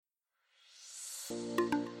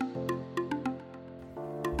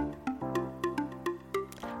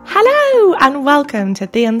Hello and welcome to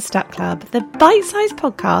The Unstuck Club, the bite-sized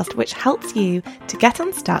podcast which helps you to get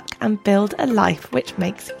unstuck and build a life which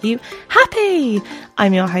makes you happy.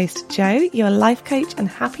 I'm your host Jo, your life coach and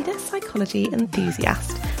happiness psychology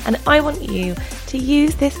enthusiast, and I want you to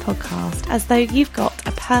use this podcast as though you've got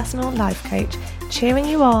a personal life coach cheering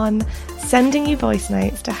you on, sending you voice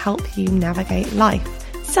notes to help you navigate life.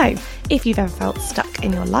 So, if you've ever felt stuck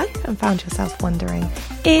in your life and found yourself wondering,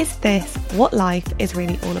 is this what life is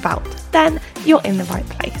really all about? Then you're in the right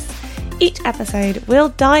place. Each episode will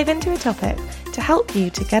dive into a topic to help you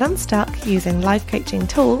to get unstuck using life coaching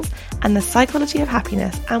tools and the psychology of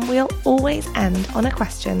happiness, and we'll always end on a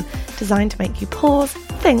question designed to make you pause,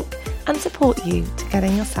 think, and support you to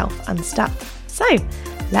getting yourself unstuck. So,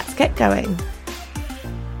 let's get going.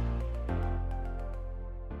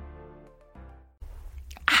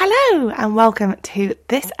 Hello and welcome to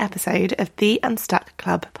this episode of the Unstuck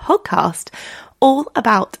Club podcast, all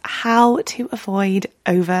about how to avoid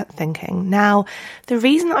overthinking. Now, the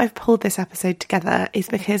reason that I've pulled this episode together is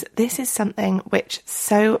because this is something which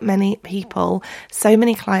so many people, so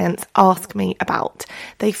many clients ask me about.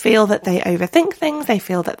 They feel that they overthink things, they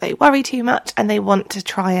feel that they worry too much, and they want to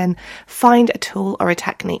try and find a tool or a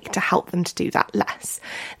technique to help them to do that less.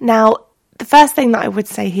 Now, the first thing that I would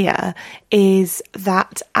say here is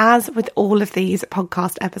that, as with all of these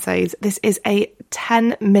podcast episodes, this is a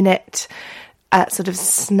 10-minute sort of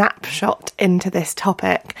snapshot into this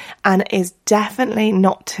topic and is definitely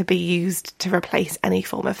not to be used to replace any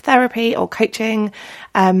form of therapy or coaching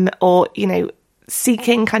or,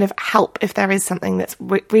 seeking kind of help if there is something that's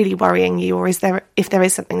really worrying you, or if there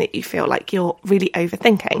is something that you feel like you're really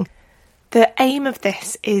overthinking. The aim of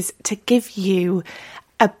this is to give you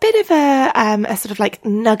a bit of a sort of like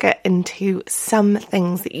nugget into some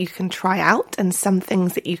things that you can try out and some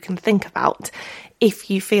things that you can think about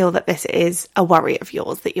if you feel that this is a worry of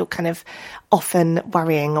yours, that you're kind of often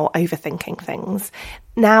worrying or overthinking things.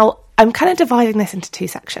 Now, I'm kind of dividing this into two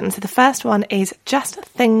sections. So the first one is just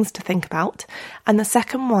things to think about, and the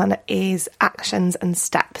second one is actions and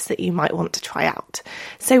steps that you might want to try out.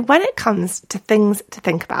 So when it comes to things to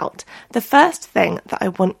think about, the first thing that I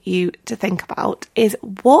want you to think about is,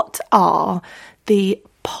 what are the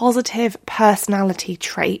positive personality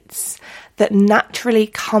traits that naturally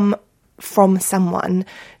come from someone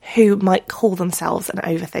who might call themselves an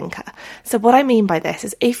overthinker. So what I mean by this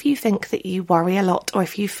is, if you think that you worry a lot, or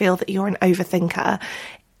if you feel that you're an overthinker,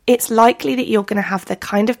 it's likely that you're going to have the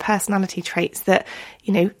kind of personality traits that,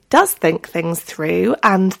 does think things through,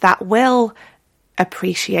 and that will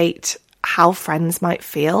appreciate how friends might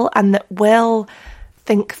feel, and that will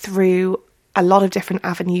think through a lot of different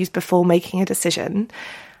avenues before making a decision.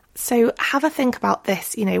 So have a think about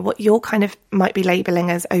this, what you're kind of might be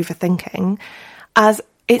labelling as overthinking, as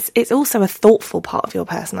it's also a thoughtful part of your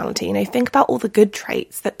personality. Think about all the good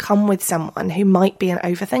traits that come with someone who might be an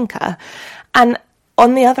overthinker. And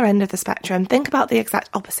on the other end of the spectrum, think about the exact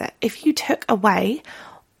opposite. If you took away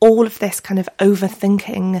all of this kind of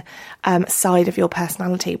overthinking side of your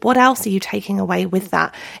personality, what else are you taking away with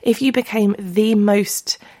that? If you became the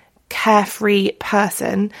most carefree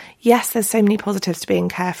person, yes, there's so many positives to being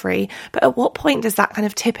carefree, but at what point does that kind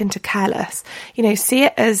of tip into careless? See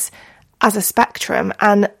it as a spectrum,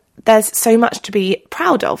 and there's so much to be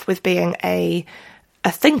proud of with being a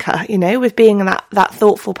thinker, with being that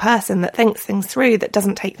thoughtful person that thinks things through, that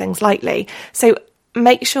doesn't take things lightly. So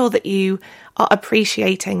make sure that you are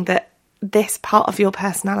appreciating that this part of your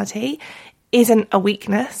personality isn't a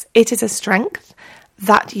weakness, it is a strength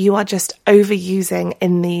that you are just overusing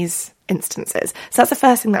in these instances. So that's the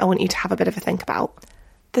first thing that I want you to have a bit of a think about.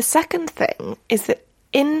 The second thing is that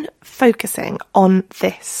in focusing on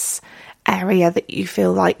this area that you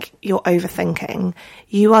feel like you're overthinking,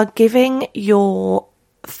 you are giving your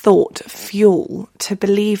thought fuel to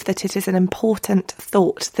believe that it is an important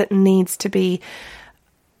thought that needs to be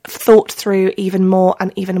thought through even more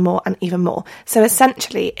and even more and even more. So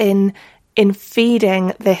essentially, in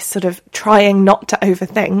feeding this sort of trying not to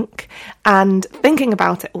overthink and thinking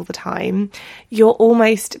about it all the time, you're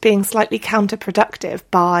almost being slightly counterproductive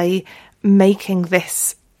by making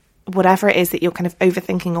this, whatever it is that you're kind of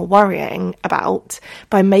overthinking or worrying about,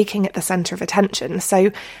 by making it the centre of attention.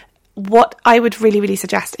 So what I would really, really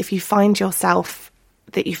suggest, if you find yourself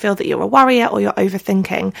that you feel that you're a worrier or you're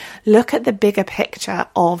overthinking, look at the bigger picture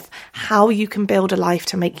of how you can build a life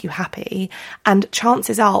to make you happy. And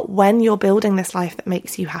chances are, when you're building this life that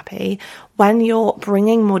makes you happy, when you're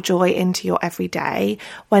bringing more joy into your everyday,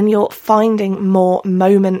 when you're finding more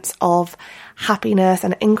moments of happiness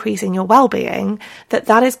and increasing your well-being,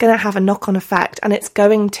 that is going to have a knock-on effect, and it's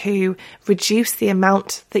going to reduce the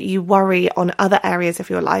amount that you worry on other areas of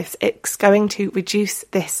your life. It's going to reduce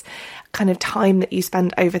this kind of time that you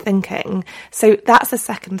spend overthinking. So that's the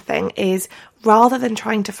second thing, is rather than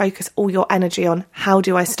trying to focus all your energy on how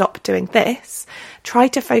do I stop doing this, try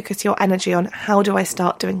to focus your energy on how do I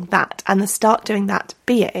start doing that, and the start doing that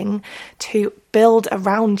being to build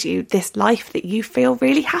around you this life that you feel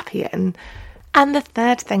really happy in. And the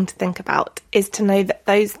third thing to think about is to know that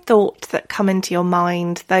those thoughts that come into your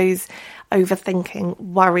mind, those overthinking,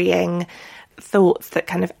 worrying thoughts that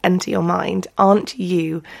kind of enter your mind, aren't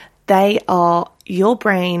you. They are your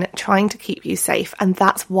brain trying to keep you safe, and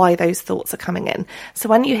that's why those thoughts are coming in. So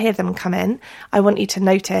when you hear them come in, I want you to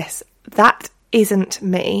notice that isn't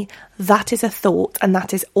me, that is a thought, and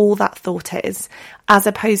that is all that thought is, as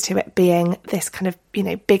opposed to it being this kind of,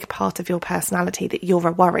 big part of your personality that you're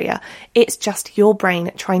a worrier. It's just your brain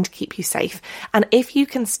trying to keep you safe. And if you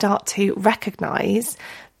can start to recognise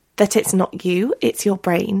that it's not you, it's your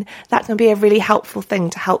brain, that can be a really helpful thing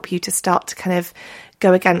to help you to start to kind of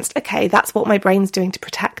go against, okay, that's what my brain's doing to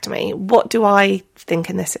protect me. What do I think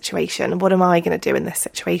in this situation? What am I going to do in this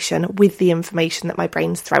situation with the information that my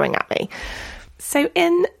brain's throwing at me? So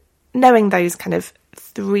in knowing those kind of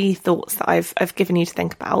 3 thoughts that I've given you to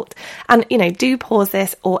think about, and, do pause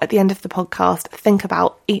this, or at the end of the podcast, think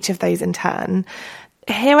about each of those in turn.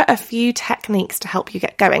 Here are a few techniques to help you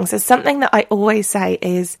get going. So something that I always say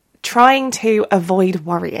is trying to avoid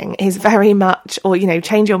worrying is very much, or,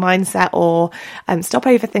 change your mindset, or stop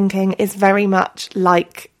overthinking is very much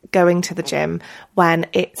like going to the gym when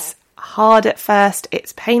it's hard at first,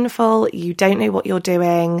 it's painful, you don't know what you're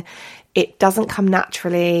doing, it doesn't come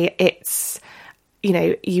naturally, it's,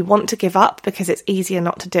 you want to give up because it's easier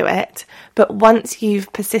not to do it. But once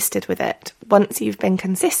you've persisted with it, once you've been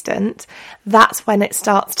consistent, that's when it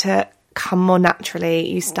starts to come more naturally.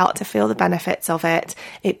 You start to feel the benefits of it.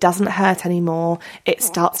 It doesn't hurt anymore. It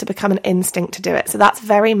starts to become an instinct to do it. So that's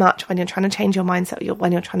very much when you're trying to change your mindset,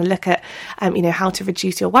 when you're trying to look at, how to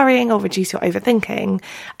reduce your worrying or reduce your overthinking.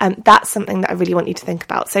 That's something that I really want you to think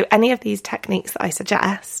about. So any of these techniques that I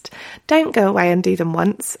suggest, don't go away and do them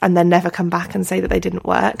once and then never come back and say that they didn't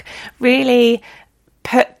work. Really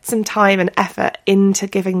put some time and effort into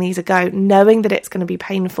giving these a go, knowing that it's going to be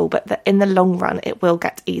painful, but that in the long run, it will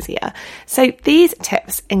get easier. So these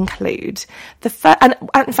tips include and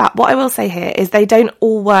in fact, what I will say here is they don't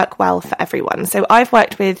all work well for everyone. So I've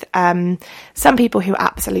worked with some people who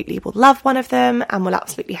absolutely will love one of them and will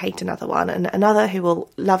absolutely hate another one, and another who will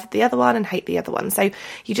love the other one and hate the other one. So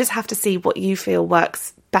you just have to see what you feel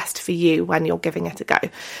works best for you when you're giving it a go.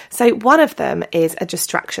 So one of them is a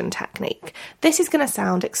distraction technique. This is going to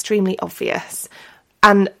sound extremely obvious,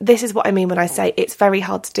 and this is what I mean when I say it's very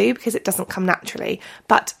hard to do because it doesn't come naturally.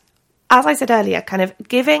 But as I said earlier, kind of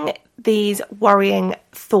giving these worrying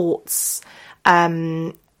thoughts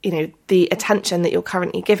the attention that you're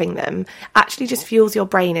currently giving them actually just fuels your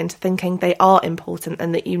brain into thinking they are important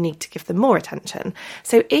and that you need to give them more attention.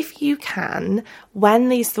 So if you can, when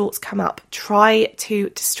these thoughts come up, try to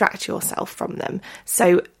distract yourself from them.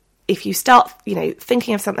 So if you start,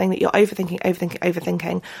 thinking of something that you're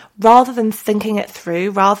overthinking, rather than thinking it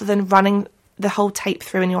through, rather than running the whole tape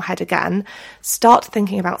through in your head again, start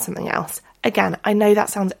thinking about something else. Again, I know that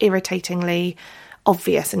sounds irritatingly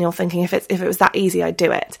obvious and you're thinking if it was that easy, I'd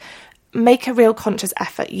do it. Make a real conscious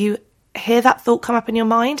effort. You hear that thought come up in your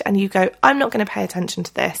mind and you go, I'm not going to pay attention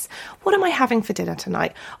to this. What am I having for dinner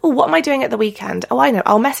tonight? Oh, what am I doing at the weekend? Oh, I know,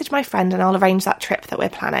 I'll message my friend and I'll arrange that trip that we're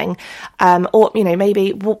planning. Or, maybe,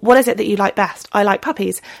 what is it that you like best? I like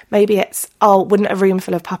puppies. Maybe it's, wouldn't a room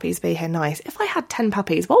full of puppies be here nice? If I had 10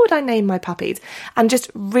 puppies, what would I name my puppies? And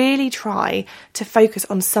just really try to focus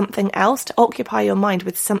on something else, to occupy your mind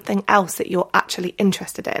with something else that you're actually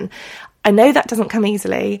interested in. I know that doesn't come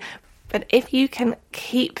easily, but if you can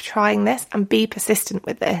keep trying this and be persistent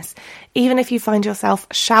with this, even if you find yourself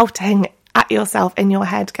shouting at yourself in your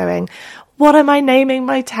head going, what am I naming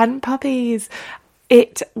my 10 puppies?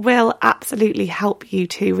 It will absolutely help you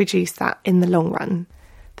to reduce that in the long run.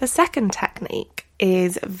 The second technique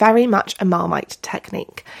is very much a Marmite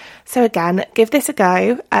technique. So again, give this a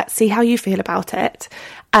go, see how you feel about it.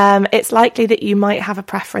 It's likely that you might have a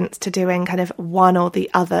preference to doing kind of one or the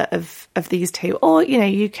other of these two, or,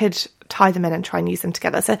 you could tie them in and try and use them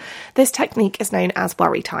together. So this technique is known as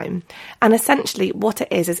worry time. And essentially what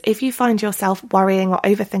it is if you find yourself worrying or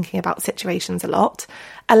overthinking about situations a lot,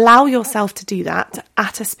 allow yourself to do that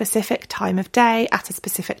at a specific time of day, at a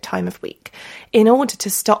specific time of week, in order to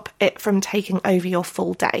stop it from taking over your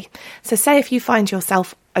full day. So say if you find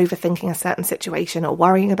yourself overthinking a certain situation or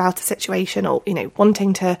worrying about a situation or,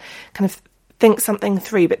 wanting to kind of think something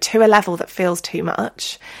through, but to a level that feels too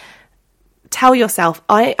much, tell yourself,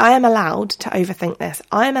 I am allowed to overthink this.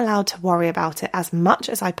 I am allowed to worry about it as much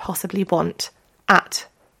as I possibly want at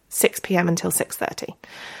 6 p.m. until 6:30.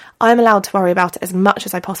 I'm allowed to worry about it as much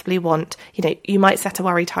as I possibly want. You might set a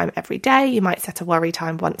worry time every day. You might set a worry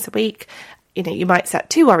time once a week. You might set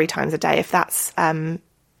 2 worry times a day if that's,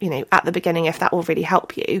 at the beginning, if that will really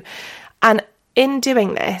help you. And in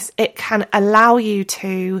doing this, it can allow you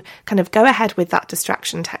to kind of go ahead with that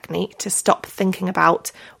distraction technique to stop thinking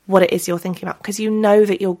about what it is you're thinking about, because you know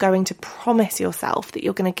that you're going to promise yourself that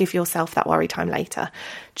you're going to give yourself that worry time later.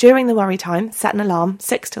 During the worry time, set an alarm,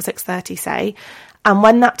 6 till 6:30, say, and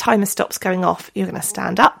when that timer stops going off, you're going to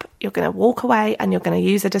stand up, you're going to walk away, and you're going to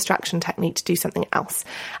use a distraction technique to do something else.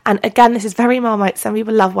 And again, this is very Marmite. Some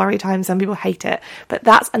people love worry time, some people hate it, but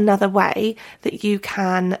that's another way that you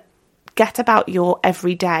can get about your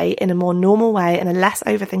everyday in a more normal way, in a less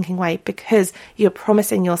overthinking way, because you're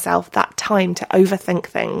promising yourself that time to overthink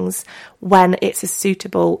things when it's a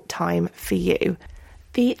suitable time for you.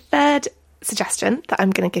 The third suggestion that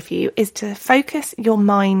I'm going to give you is to focus your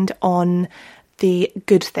mind on the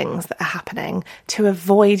good things that are happening, to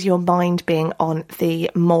avoid your mind being on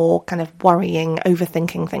the more kind of worrying,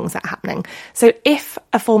 overthinking things that are happening. So if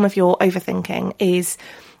a form of your overthinking is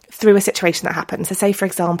through a situation that happened, so say, for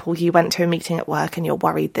example, you went to a meeting at work and you're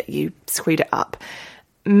worried that you screwed it up,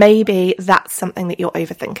 maybe that's something that you're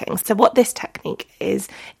overthinking. So what this technique is,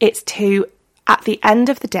 it's to, at the end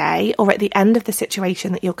of the day or at the end of the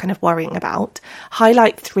situation that you're kind of worrying about,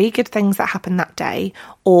 highlight 3 good things that happened that day,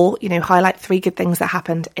 or, highlight 3 good things that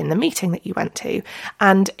happened in the meeting that you went to.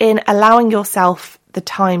 And in allowing yourself the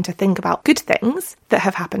time to think about good things that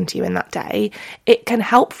have happened to you in that day, it can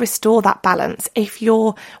help restore that balance. If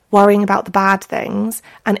you're worrying about the bad things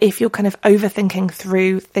and if you're kind of overthinking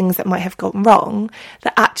through things that might have gone wrong,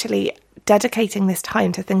 that actually dedicating this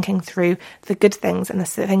time to thinking through the good things and the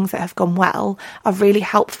things that have gone well are really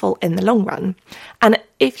helpful in the long run. And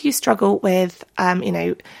if you struggle with,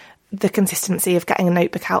 the consistency of getting a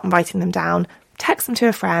notebook out and writing them down, text them to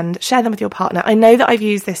a friend, share them with your partner. I know that I've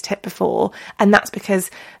used this tip before, and that's because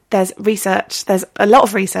there's a lot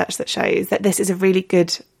of research that shows that this is a really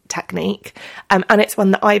good technique. And it's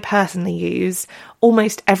one that I personally use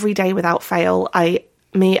almost every day without fail.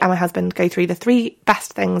 Me and my husband go through the 3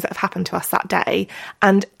 best things that have happened to us that day,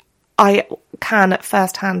 and I can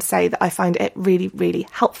firsthand say that I find it really, really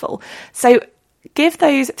helpful. So give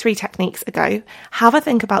those 3 techniques a go. Have a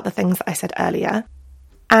think about the things that I said earlier.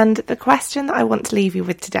 And the question that I want to leave you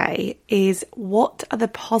with today is, what are the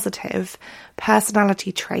positive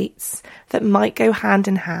personality traits that might go hand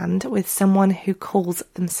in hand with someone who calls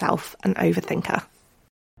themselves an overthinker?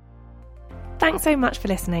 Thanks so much for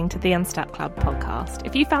listening to the Unstuck Club podcast.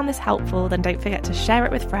 If you found this helpful, then don't forget to share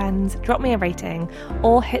it with friends, drop me a rating,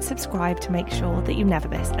 or hit subscribe to make sure that you never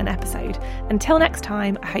miss an episode. Until next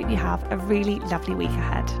time, I hope you have a really lovely week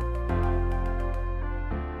ahead.